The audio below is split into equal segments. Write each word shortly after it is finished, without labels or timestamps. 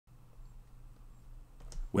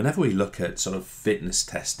Whenever we look at sort of fitness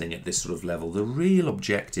testing at this sort of level, the real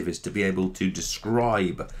objective is to be able to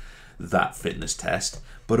describe that fitness test,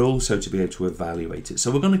 but also to be able to evaluate it. So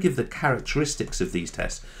we're going to give the characteristics of these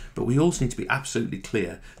tests, but we also need to be absolutely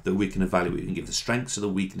clear that we can evaluate. We can give the strengths, the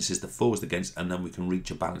weaknesses, the fors, the against, and then we can reach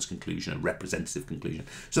a balanced conclusion, a representative conclusion.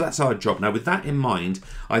 So that's our job. Now, with that in mind,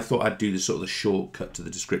 I thought I'd do the sort of the shortcut to the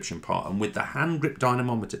description part. And with the hand grip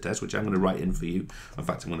dynamometer test, which I'm going to write in for you, in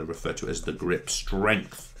fact, I'm going to refer to it as the grip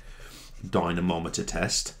strength dynamometer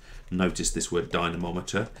test. Notice this word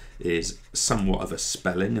dynamometer is somewhat of a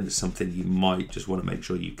spelling, and it's something you might just want to make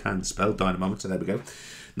sure you can spell. Dynamometer, there we go.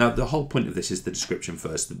 Now, the whole point of this is the description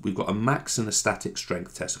first. We've got a max and a static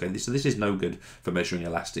strength test. Okay, so this is no good for measuring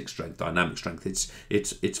elastic strength, dynamic strength.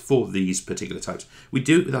 It's for these particular types. We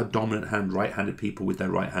do it with our dominant hand, right-handed people with their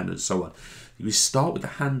right hand, and so on. We start with the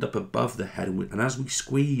hand up above the head, and as we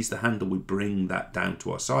squeeze the handle, we bring that down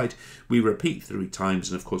to our side. We repeat 3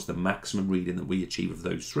 times, and of course, the maximum reading that we achieve of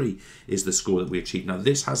those 3 is the score that we achieve. Now,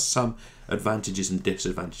 this has some advantages and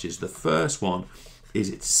disadvantages. The first one is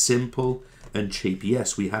it's simple and cheap.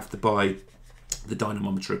 Yes, we have to buy the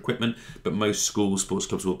dynamometer equipment, but most schools, sports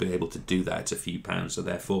clubs will be able to do that. It's a few pounds, so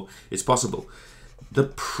therefore it's possible. The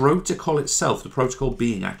protocol itself, the protocol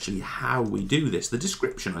being actually how we do this, the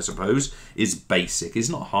description, I suppose, is basic. It's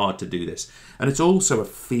not hard to do this. And it's also a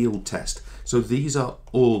field test. So these are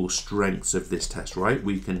all strengths of this test, right?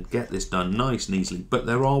 We can get this done nice and easily, but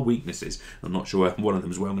there are weaknesses. I'm not sure one of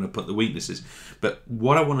them is where I'm going to put the weaknesses. But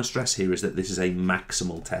what I want to stress here is that this is a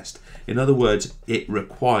maximal test. In other words, it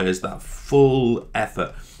requires that full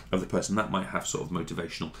effort of the person. That might have sort of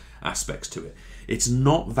motivational aspects to it. It's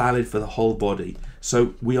not valid for the whole body.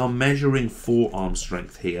 So we are measuring forearm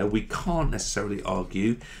strength here. We can't necessarily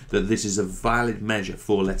argue that this is a valid measure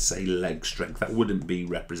for, let's say, leg strength. That wouldn't be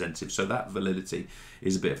representative. So that validity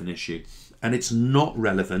is a bit of an issue. And it's not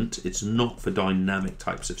relevant. It's not for dynamic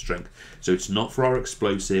types of strength. So it's not for our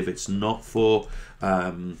explosive. It's not for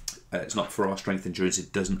our strength endurance.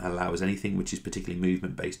 It doesn't allow us anything which is particularly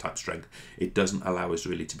movement-based type strength. It doesn't allow us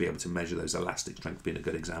really to be able to measure those elastic strength, being a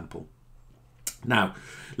good example. Now,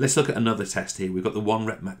 let's look at another test here. We've got the 1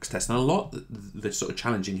 rep max test, and a lot that's sort of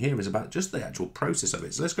challenging here is about just the actual process of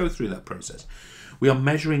it. So let's go through that process. We are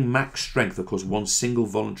measuring max strength, of course, one single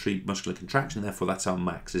voluntary muscular contraction, therefore that's our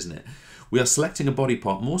max, isn't it? We are selecting a body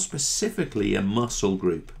part, more specifically a muscle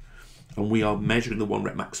group, and we are measuring the 1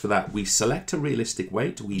 rep max for that. We select a realistic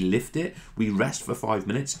weight, we lift it, we rest for 5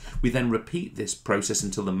 minutes, we then repeat this process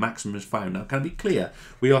until the maximum is found. Now, can I be clear?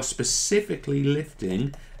 We are specifically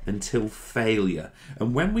lifting until failure,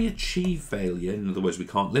 and when we achieve failure, in other words, we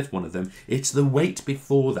can't lift one of them, it's the weight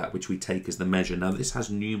before that which we take as the measure. Now, this has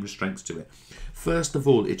numerous strengths to it. First of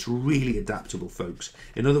all, it's really adaptable, folks.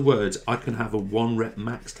 In other words, I can have a 1 rep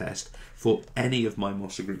max test for any of my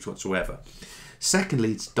muscle groups whatsoever.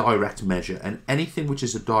 Secondly, it's direct measure, and anything which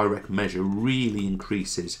is a direct measure really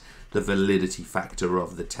increases the validity factor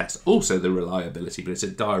of the test, also the reliability, but it's a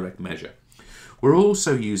direct measure. We're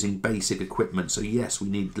also using basic equipment. So yes, we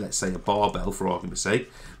need, let's say, a barbell for argument's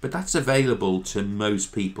sake, but that's available to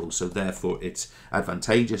most people. So therefore it's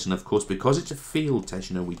advantageous. And of course, because it's a field test,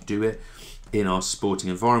 you know, we do it in our sporting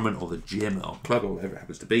environment or the gym or our club or whatever it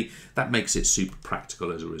happens to be, that makes it super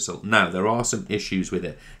practical as a result. Now, there are some issues with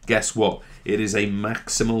it. Guess what? It is a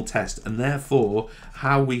maximal test, and therefore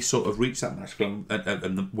how we sort of reach that maximum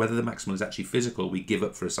and whether the maximal is actually physical, we give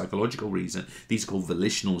up for a psychological reason. These are called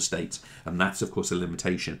volitional states, and that's of course a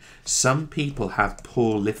limitation. Some people have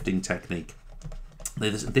poor lifting technique.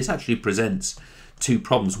 This actually presents 2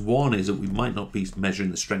 problems. One is that we might not be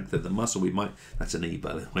measuring the strength of the muscle. That's an E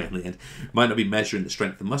by the way on the end. Might not be measuring the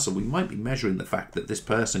strength of the muscle. We might be measuring the fact that this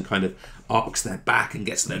person kind of arcs their back and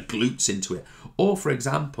gets their glutes into it. Or, for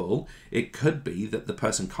example, it could be that the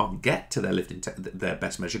person can't get to their lifting their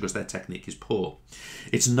best measure because their technique is poor.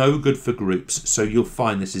 It's no good for groups. So you'll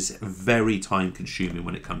find this is very time consuming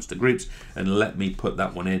when it comes to groups. And let me put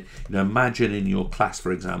that one in. You know, imagine in your class,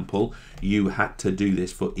 for example, you had to do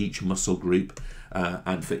this for each muscle group.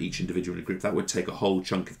 And for each individual in a group, that would take a whole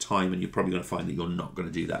chunk of time, and you're probably going to find that you're not going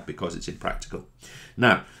to do that because it's impractical.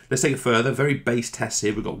 Now, let's take it further. Very base tests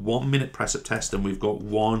here. We've got 1 minute press-up test, and we've got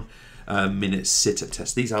 1 minute sit-up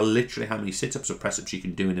test. These are literally how many sit-ups or press-ups you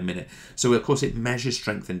can do in a minute. So, of course, it measures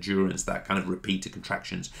strength endurance, that kind of repeated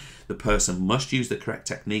contractions. The person must use the correct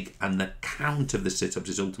technique, and the count of the sit-ups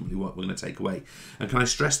is ultimately what we're going to take away. And can I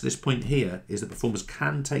stress this point here is that performers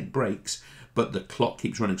can take breaks, but the clock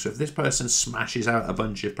keeps running. So if this person smashes out a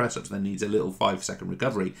bunch of press-ups, then needs a little 5-second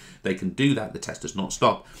recovery, they can do that. The test does not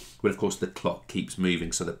stop. But of course the clock keeps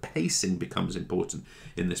moving, so the pacing becomes important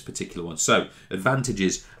in this particular one. So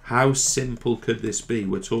advantages, how simple could this be?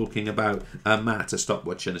 We're talking about a mat, a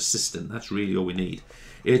stopwatch, an assistant. That's really all we need.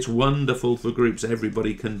 It's wonderful for groups.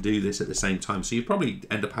 Everybody can do this at the same time, so you probably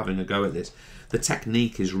end up having a go at this. The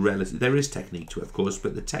technique is relative. There is technique to it, of course,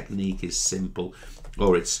 but the technique is simple,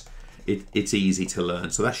 or it's easy to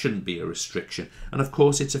learn, so that shouldn't be a restriction. And of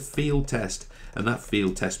course it's a field test, and that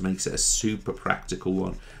field test makes it a super practical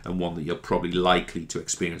one, and one that you're probably likely to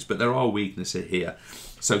experience. But there are weaknesses here.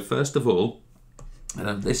 So first of all,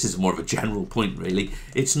 and this is more of a general point really,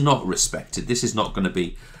 it's not respected. This is not going to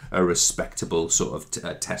be a respectable sort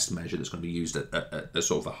of test measure that's going to be used at a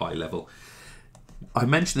sort of a high level. I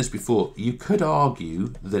mentioned this before, you could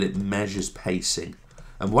argue that it measures pacing.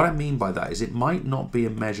 And what I mean by that is it might not be a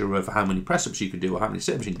measure of how many press-ups you can do or how many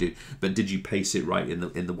sit-ups you can do, but did you pace it right in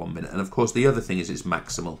the 1 minute? And of course, the other thing is it's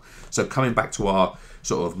maximal. So coming back to our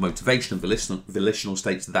sort of motivation and volitional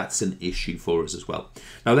states, that's an issue for us as well.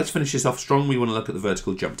 Now let's finish this off strong. We want to look at the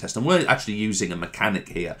vertical jump test, and we're actually using a mechanic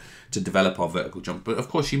here to develop our vertical jump. But of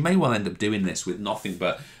course, you may well end up doing this with nothing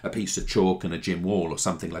but a piece of chalk and a gym wall or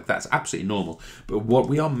something like that. It's absolutely normal. But what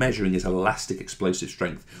we are measuring is elastic explosive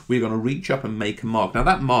strength. We're going to reach up and make a mark. Now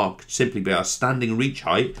that mark could simply be our standing reach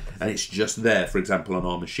height, and it's just there, for example, on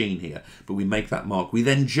our machine here. But we make that mark. We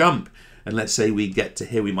then jump. And let's say we get to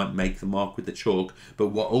here, we might make the mark with the chalk. But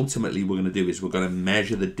what ultimately we're going to do is we're going to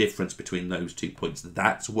measure the difference between those 2 points.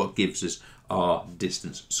 That's what gives us our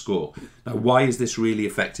distance score. Now, why is this really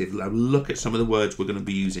effective? Now, look at some of the words we're going to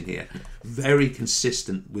be using here. Very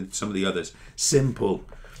consistent with some of the others. Simple.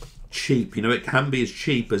 Cheap. You know, it can be as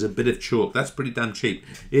cheap as a bit of chalk. That's pretty damn cheap.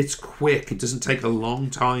 It's quick. It doesn't take a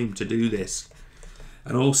long time to do this.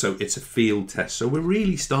 And also, it's a field test. So we're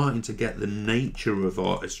really starting to get the nature of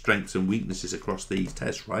our strengths and weaknesses across these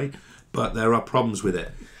tests, right? But there are problems with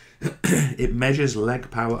it. It measures leg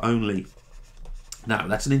power only. Now,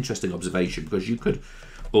 that's an interesting observation, because you could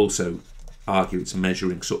also argue it's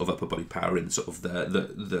measuring sort of upper body power in sort of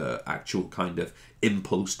the actual kind of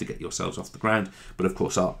impulse to get yourselves off the ground. But of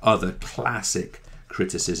course, our other classic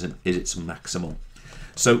criticism is it's maximal.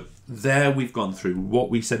 So there we've gone through. What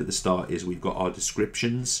we said at the start is we've got our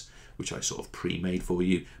descriptions, which I sort of pre-made for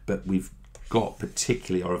you, but we've got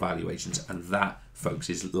particularly our evaluations, and that, folks,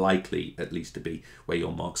 is likely at least to be where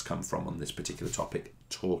your marks come from on this particular topic,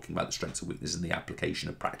 talking about the strengths and weaknesses and the application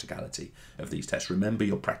of practicality of these tests. Remember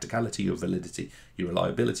your practicality, your validity, your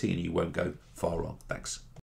reliability, and you won't go far wrong. Thanks.